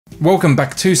Welcome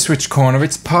back to SwitchCorner.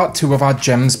 It's part 2 of our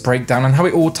gems breakdown and how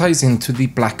it all ties into the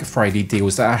Black Friday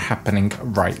deals that are happening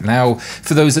right now.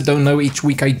 For those that don't know, each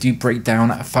week I do break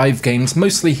down 5 games,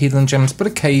 mostly hidden gems, but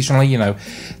occasionally, you know,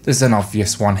 there's an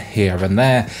obvious one here and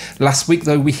there. Last week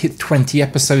though, we hit 20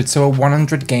 episodes, so a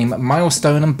 100 game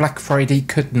milestone, and Black Friday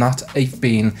could not have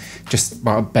been just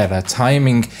better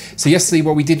timing. So yesterday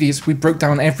what we did is we broke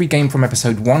down every game from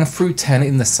episode 1 through 10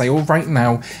 in the sale right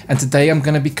now, and today I'm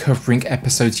going to be covering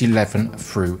episodes 11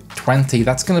 through 20.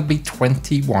 That's going to be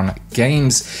 21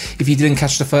 games. If you didn't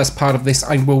catch the first part of this,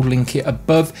 I will link it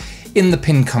above in the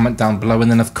pinned comment down below, and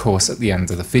then of course at the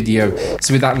end of the video.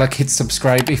 So with that luck, hit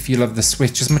subscribe if you love the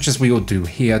Switch as much as we all do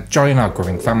here. Join our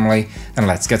growing family and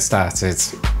let's get started.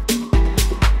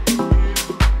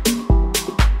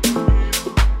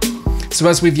 So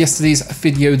as with yesterday's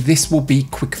video, this will be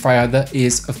quickfire. There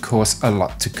is of course a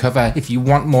lot to cover. If you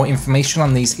want more information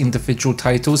on these individual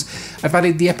titles, I've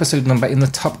added the episode number in the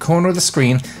top corner of the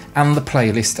screen and the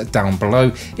playlist down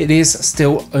below. It is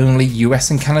still only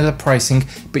US and Canada pricing,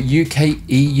 but UK,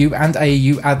 EU and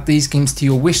AU, add these games to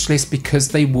your wish list because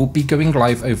they will be going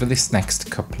live over this next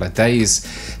couple of days.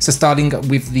 So starting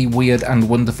with the weird and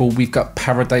wonderful, we've got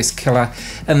Paradise Killer,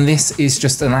 and this is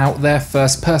just an out there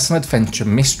first person adventure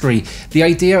mystery. The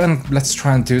idea, and let's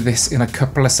try and do this in a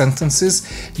couple of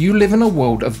sentences, you live in a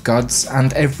world of gods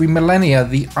and every millennia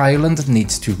the island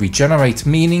needs to regenerate,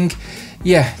 meaning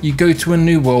yeah, you go to a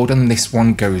new world and this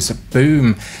one goes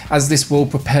boom. As this world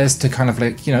prepares to kind of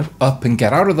like, you know, up and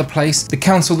get out of the place, the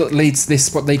council that leads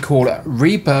this, what they call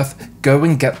rebirth, go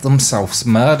and get themselves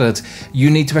murdered. You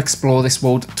need to explore this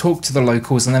world, talk to the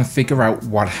locals, and then figure out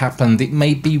what happened. It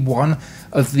may be one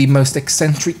of the most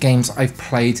eccentric games I've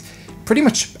played pretty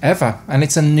much ever, and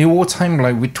it's a new all-time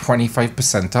low with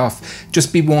 25% off.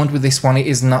 Just be warned with this one, it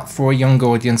is not for a young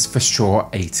audience, for sure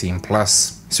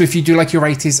 18+. So if you do like your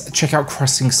 80s, check out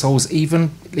Crossing Souls.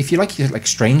 Even if you like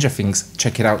Stranger Things,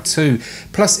 check it out too.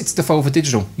 Plus, it's Devolver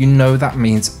Digital. You know that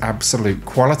means absolute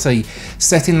quality.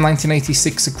 Set in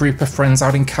 1986, a group of friends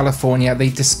out in California, they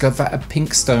discover a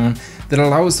pink stone that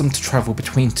allows them to travel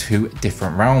between 2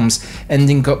 different realms,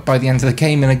 ending up by the end of the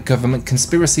game in a government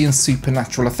conspiracy and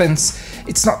supernatural offense.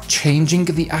 It's not changing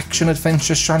the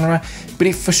action-adventure genre, but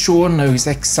it for sure knows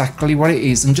exactly what it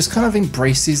is and just kind of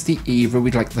embraces the era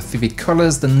with like the vivid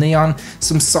colours, the neon,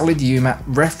 some solid humour,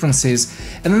 references,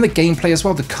 and then the gameplay as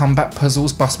well, the combat,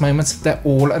 puzzles, boss moments, they're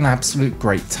all an absolute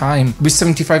great time. With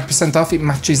 75% off, it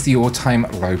matches the all-time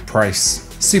low price.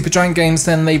 Supergiant Games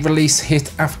then, they release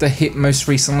hit after hit, most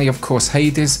recently of course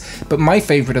Hades, but my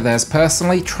favourite of theirs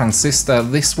personally, Transistor.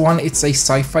 This one, it's a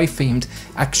sci-fi themed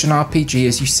action RPG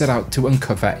as you set out to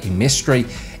uncover a mystery.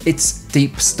 It's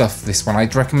deep stuff, this one.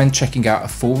 I'd recommend checking out a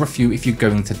full review if you're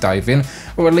going to dive in,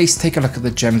 or at least take a look at the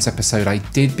Gems episode I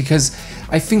did, because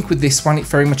I think with this one it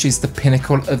very much is the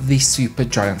pinnacle of the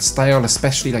Supergiant style,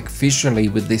 especially like visually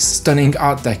with this stunning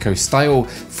Art Deco style.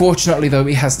 Fortunately though,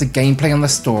 it has the gameplay and the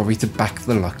story to back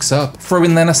the looks up. Throw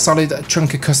in then a solid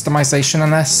chunk of customization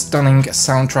and a stunning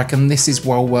soundtrack, and this is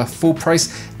well worth full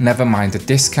price, never mind a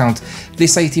discount.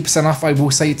 This 80% off, I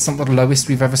will say it's not the lowest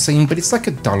we've ever seen, but it's like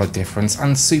 $1 difference,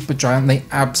 and Supergiant, they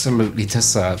absolutely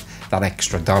deserve that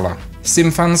extra $1.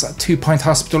 SimFans 2 Point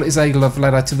Hospital is a love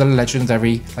letter to the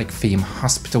legendary theme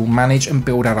hospital. Manage and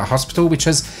build out a hospital which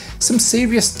has some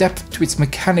serious depth to its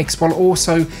mechanics while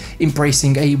also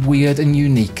embracing a weird and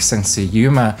unique sense of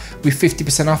humour. With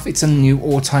 50% off, it's a new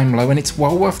all-time low, and it's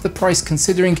well worth the price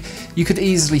considering you could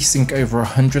easily sink over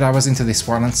 100 hours into this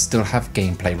one and still have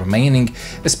gameplay remaining,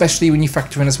 especially when you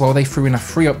factor in as well they threw in a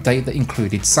free update that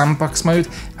included sandbox mode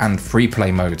and free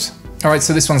play mode. Alright,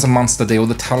 so this one's a monster deal.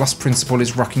 The Talos Principle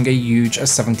is rocking a huge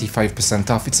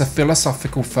 75% off. It's a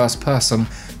philosophical first-person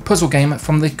puzzle game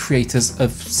from the creators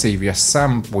of Serious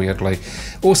Sam, weirdly.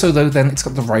 Also though, then it's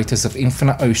got the writers of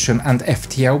Infinite Ocean and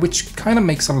FTL, which kind of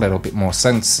makes a little bit more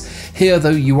sense. Here though,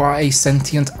 you are a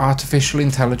sentient artificial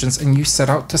intelligence and you set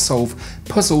out to solve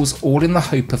puzzles, all in the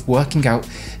hope of working out,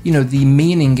 you know, the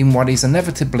meaning in what is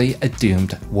inevitably a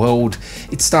doomed world.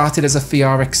 It started as a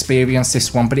VR experience,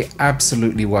 this one, but it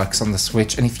absolutely works on the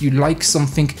Switch, and if you like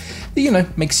something that, you know,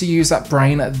 makes you use that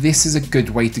brain, this is a good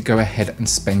way to go ahead and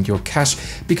spend your cash,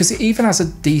 because it even has a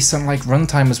decent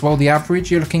runtime as well. The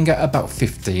average, you're looking at about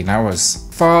 15 hours.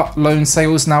 Far Lone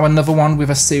Sails, now another one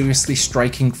with a seriously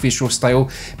striking visual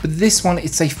style, but this one,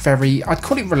 it's a very, I'd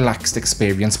call it relaxed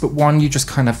experience, but one you just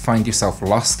kind of find yourself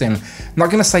lost in.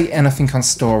 Not going to say anything on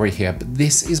story here, but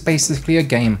this is basically a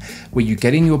game where you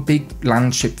get in your big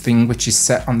land ship thing, which is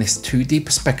set on this 2D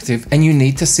perspective, and you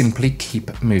need to simply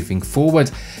keep moving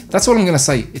forward. That's all I'm going to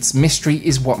say. Its mystery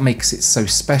is what makes it so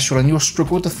special, and you'll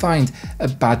struggle to find a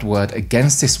bad word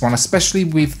against this one, especially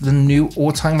with the new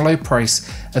all-time low price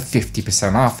of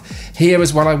 50% off. Here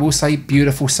as well, I will say,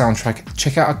 beautiful soundtrack.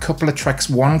 Check out a couple of tracks,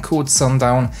 one called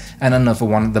Sundown and another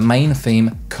one, the main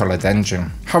theme, Coloured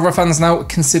Engine. Horror fans now,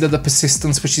 consider the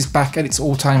Persistence, which is back at its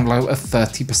all-time low of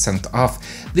 30%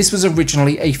 off. This was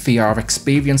originally a VR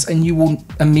experience, and you will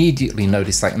immediately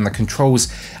notice that in the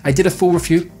controls. I did a full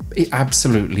review. It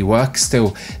absolutely works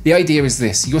still. The idea is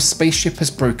this: your spaceship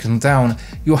has broken down,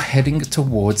 you're heading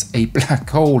towards a black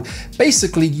hole.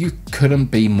 Basically, you couldn't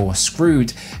be more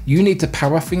screwed. You need to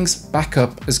power things back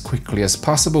up as quickly as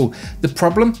possible. The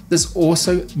problem, there's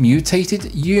also mutated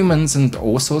humans and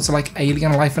all sorts of like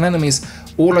alien life and enemies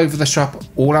all over the shop,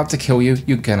 all out to kill you.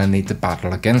 You're gonna need to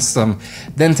battle against them.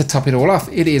 Then to top it all off,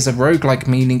 it is a roguelike,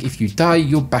 meaning if you die,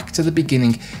 you're back to the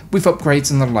beginning with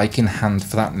upgrades and the like in hand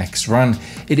for that next run.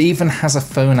 It even has a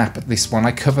phone app at this one.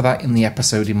 I cover that in the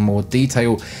episode in more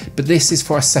detail, but this is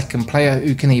for a second player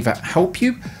who can either help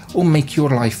you or make your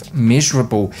life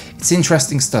miserable. It's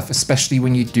interesting stuff, especially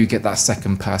when you do get that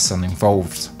second person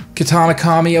involved. Katana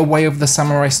Kami, A Way of the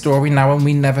Samurai story now, and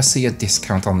we never see a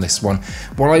discount on this one.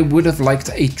 While I would have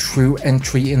liked a true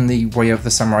entry in the Way of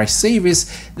the Samurai series,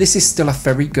 this is still a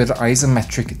very good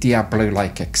isometric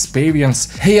Diablo-like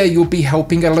experience. Here you'll be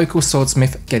helping a local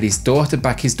swordsmith get his daughter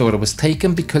back. His daughter was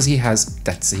taken because he has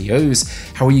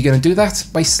Detsuos. How are you going to do that?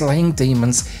 By slaying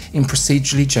demons in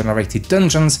procedurally generated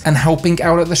dungeons and helping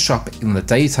out at the shop in the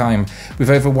daytime. With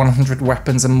over 100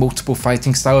 weapons and multiple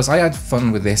fighting styles, I had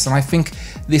fun with this, and I think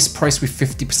this price with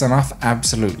 50% off,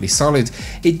 absolutely solid.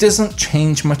 It doesn't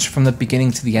change much from the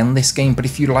beginning to the end this game, but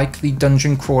if you like the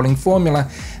dungeon crawling formula,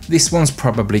 this one's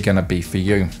probably going to be for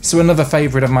you. So another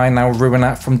favourite of mine now,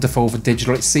 Ruinat from Devolver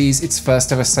Digital. It sees its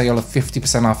first ever sale of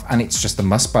 50% off, and it's just a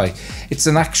must buy. It's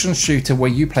an action shooter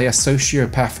where you play a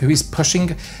sociopath who is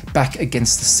pushing back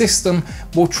against the system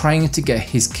while trying to get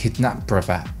his kidnapped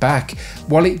brother back.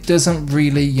 While it doesn't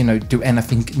really, do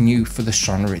anything new for the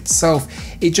genre itself,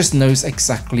 it just knows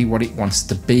exactly what it wants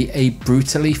to be, a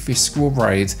brutally fiscal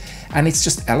ride, and it's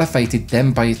just elevated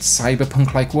then by its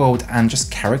cyberpunk-like world and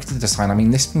just character design. I mean,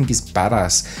 this thing is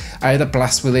badass. I had a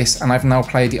blast with this, and I've now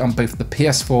played it on both the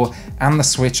PS4 and the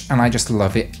Switch, and I just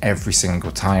love it every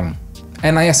single time.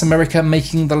 NIS America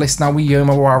making the list now with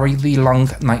Yomawari, the Long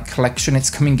Night Collection. It's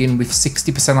coming in with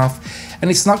 60% off, and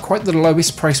it's not quite the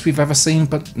lowest price we've ever seen,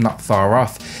 but not far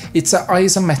off. It's an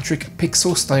isometric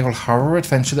pixel style horror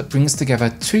adventure that brings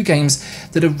together two games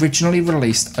that originally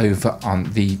released over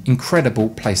on the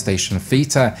incredible PlayStation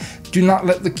Vita. Do not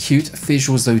let the cute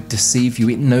visuals though deceive you.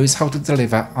 It knows how to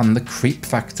deliver on the creep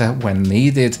factor when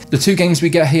needed. The two games we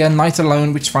get here, Night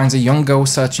Alone, which finds a young girl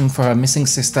searching for her missing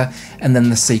sister, and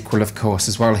then the sequel of course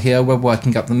as well. Here we're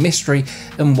working up the mystery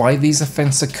and why these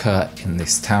events occur in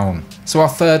this town. So our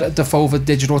third Devolver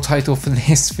Digital title for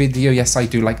this video, yes, I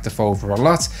do like Devolver a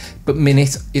lot, but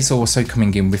Minit is also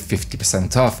coming in with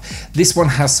 50% off. This one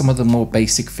has some of the more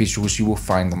basic visuals you will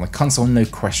find on the console, no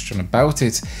question about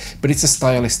it, but it's a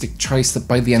stylistic choice that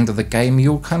by the end of the game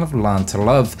you'll kind of learn to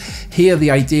love. Here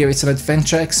the idea, it's an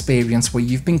adventure experience where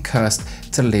you've been cursed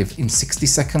to live in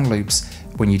 60-second loops.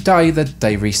 When you die, the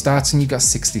day restarts and you got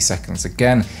 60 seconds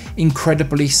again.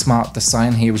 Incredibly smart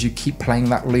design here as you keep playing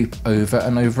that loop over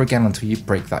and over again until you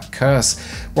break that curse.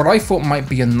 What I thought might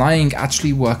be annoying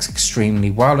actually works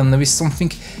extremely well, and there is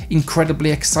something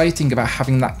incredibly exciting about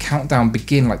having that countdown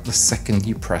begin like the second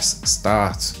you press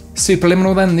start.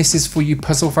 Superliminal then, this is for you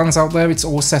puzzle fans out there. It's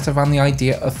all set around the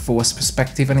idea of force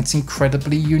perspective, and it's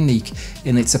incredibly unique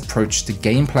in its approach to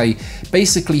gameplay.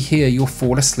 Basically here you'll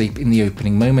fall asleep in the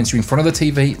opening moments. You're in front of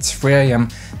the TV, it's 3 AM,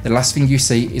 the last thing you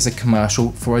see is a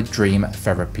commercial for a dream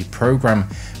therapy program.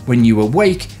 When you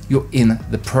awake, you're in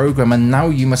the program, and now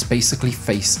you must basically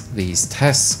face these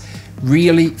tests.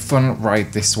 Really fun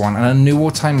ride this one, and a new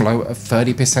all-time low of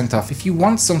 30% off if you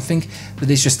want something that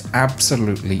is just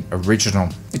absolutely original.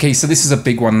 Okay, so this is a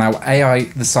big one now. AI,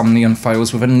 the Somnium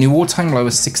Files, with a new all-time low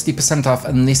of 60% off,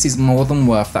 and this is more than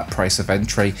worth that price of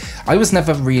entry. I was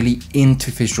never really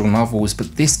into visual novels,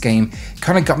 but this game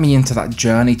kind of got me into that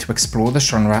journey to explore the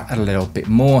genre a little bit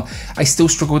more. I still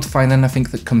struggle to find anything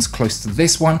that comes close to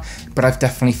this one, but I've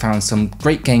definitely found some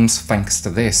great games thanks to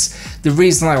this. The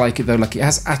reason I like it though, like, it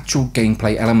has actual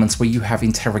gameplay elements where you have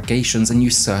interrogations and you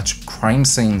search crime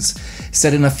scenes.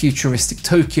 Set in a futuristic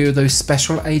Tokyo, though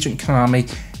Special Agent Kami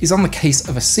is on the case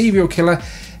of a serial killer.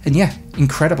 And yeah,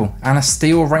 incredible, and a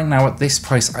steal right now at this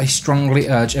price. I strongly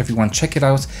urge everyone check it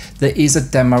out. There is a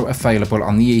demo available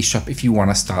on the eShop if you want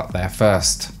to start there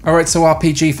first. Alright, so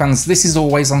RPG fans, this is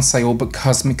always on sale, but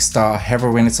Cosmic Star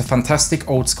Heroine, it's a fantastic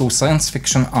old school science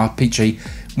fiction RPG,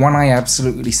 one I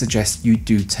absolutely suggest you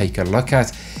do take a look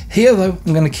at. Here though,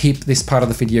 I'm going to keep this part of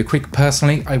the video quick.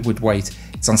 Personally, I would wait.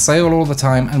 It's on sale all the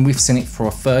time, and we've seen it for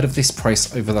a third of this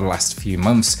price over the last few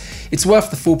months. It's worth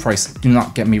the full price, do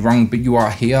not get me wrong, but you are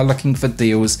here looking for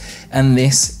deals, and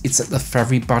it's at the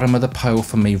very bottom of the pile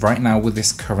for me right now with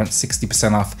this current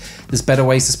 60% off. There's better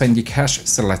ways to spend your cash,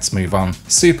 so let's move on.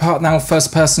 Superhot now,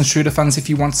 first person shooter fans, if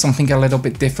you want something a little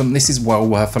bit different, this is well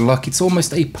worth a look. It's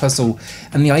almost a puzzle,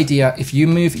 and the idea, if you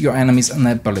move, your enemies and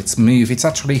their bullets move. It's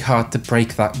actually hard to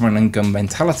break that run and gun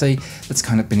mentality that's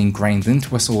kind of been ingrained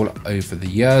into us all over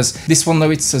the years. This one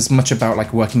though, it's as much about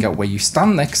like working out where you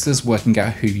stand next as working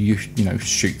out who you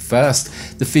shoot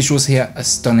first. The visuals here are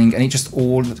stunning, and it just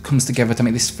all comes together to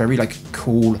make this very like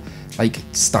cool, like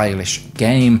stylish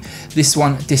game. This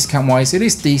one, discount wise, it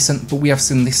is decent, but we have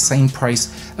seen this same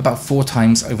price about 4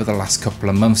 times over the last couple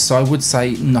of months, so I would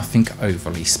say nothing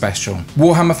overly special.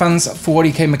 Warhammer fans,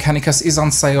 40k Mechanicus is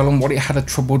on sale, and what it had a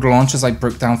troubled launch, as I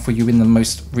broke down for you in the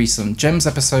most recent Gems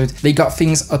episode, they got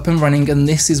things up and running, and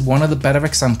this is one of the better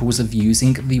examples of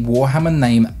using the Warhammer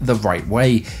name the right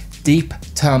way. Deep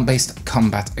turn-based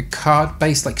combat, a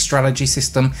card-based like strategy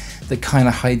system that kind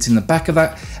of hides in the back of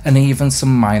that, and even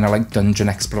some minor like dungeon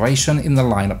exploration in the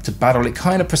lineup to battle. It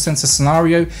kind of presents a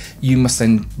scenario, you must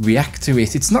then react to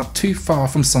it. It's not too far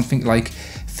from something like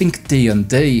think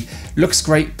D&D. Looks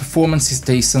great, performance is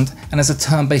decent, and as a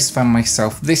turn-based fan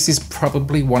myself, this is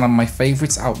probably one of my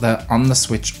favourites out there on the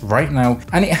Switch right now,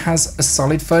 and it has a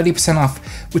solid 30% off,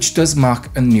 which does mark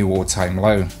a new all-time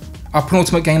low. Our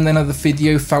penultimate game then of the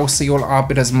video, Falsi or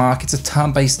Arbiters mark. It's a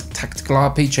turn-based tactical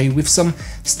RPG with some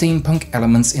steampunk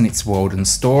elements in its world and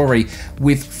story,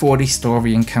 with 40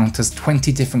 story encounters,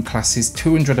 20 different classes,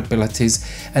 200 abilities,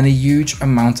 and a huge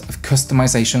amount of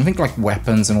customization, think like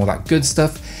weapons and all that good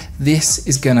stuff. This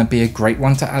is going to be a great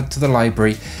one to add to the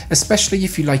library, especially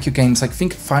if you like your games like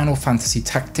think Final Fantasy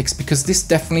Tactics, because this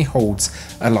definitely holds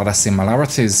a lot of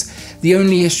similarities. The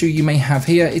only issue you may have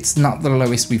here, it's not the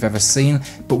lowest we've ever seen,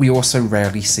 but we also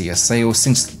rarely see a sale.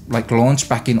 Since like launch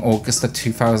back in August of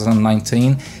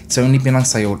 2019, it's only been on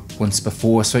sale once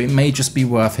before, so it may just be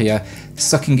worth here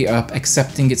sucking it up,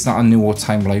 accepting it's not a new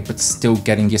all-time low, but still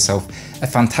getting yourself a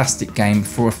fantastic game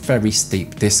for a very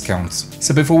steep discount.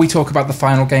 So before we talk about the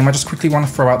final game, I just quickly want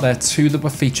to throw out there 2 that were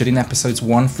featured in episodes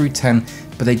 1 through 10,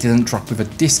 but they didn't drop with a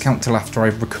discount till after I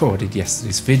recorded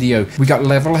yesterday's video. We got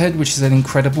Levelhead, which is an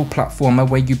incredible platformer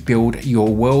where you build your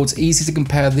worlds. Easy to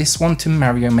compare this one to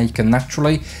Mario Maker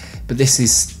naturally, but this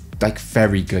is like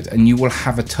very good, and you will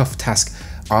have a tough task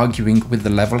arguing with the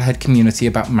Levelhead community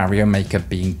about Mario Maker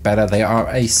being better. They are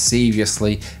a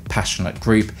seriously passionate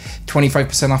group.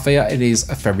 25% off here, it is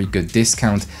a very good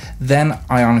discount. Then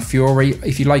Ion Fury,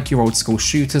 if you like your old school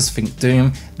shooters, think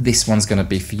Doom, this one's going to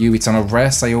be for you. It's on a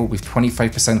rare sale with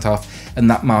 25% off,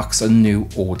 and that marks a new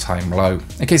all-time low.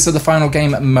 Okay, so the final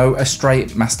game, Mo Astray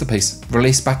Masterpiece,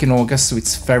 released back in August, so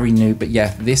it's very new, but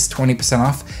yeah, this 20%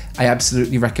 off, I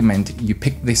absolutely recommend you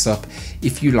pick this up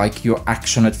if you like your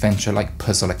action adventure like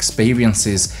puzzle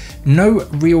experiences. No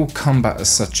real combat as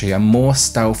such here, more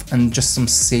stealth and just some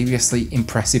seriously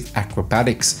impressive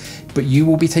acrobatics, but you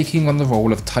will be taking on the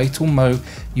role of Title Mo.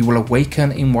 You will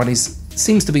awaken in what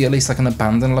seems to be at least like an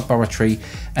abandoned laboratory,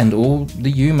 and all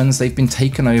the humans, they've been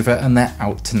taken over and they're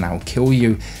out to now kill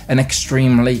you. An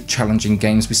extremely challenging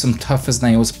games with some tough as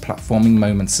nails platforming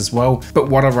moments as well, but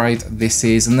what a ride this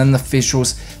is. And then the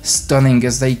visuals, stunning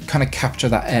as they kind of capture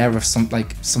that air of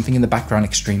something in the background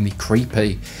extremely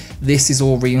creepy. This is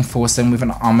all reinforced then with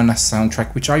an ominous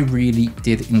soundtrack, which I really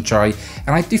did enjoy,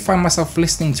 and I do find myself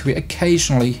listening to it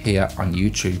occasionally here on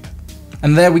YouTube.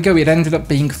 And there we go, it ended up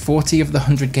being 40 of the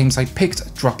 100 games I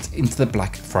picked dropped into the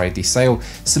Black Friday sale.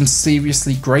 Some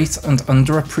seriously great and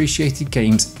underappreciated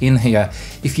games in here.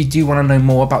 If you do want to know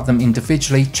more about them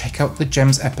individually, check out the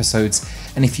Gems episodes,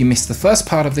 and if you missed the first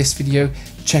part of this video,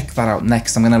 check that out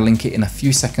next. I'm going to link it in a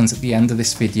few seconds at the end of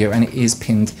this video, and it is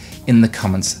pinned in the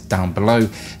comments down below.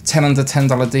 10 under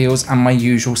 $10 deals and my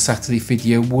usual Saturday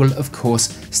video will of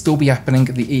course still be happening.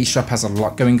 The eShop has a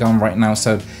lot going on right now,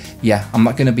 so yeah, I'm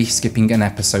not going to be skipping an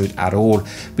episode at all.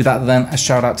 With that then, a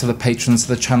shout out to the patrons of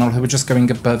the channel who are just going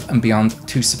above and beyond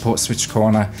to support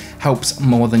SwitchCorner. Helps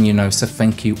more than you know, so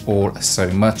thank you all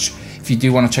so much. If you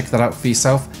do want to check that out for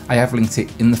yourself, I have linked it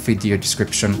in the video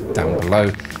description down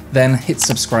below. Then hit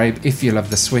subscribe if you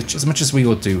love the Switch as much as we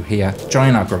all do here.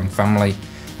 Join our growing family,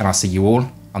 and I'll see you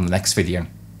all on the next video.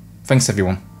 Thanks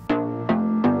everyone.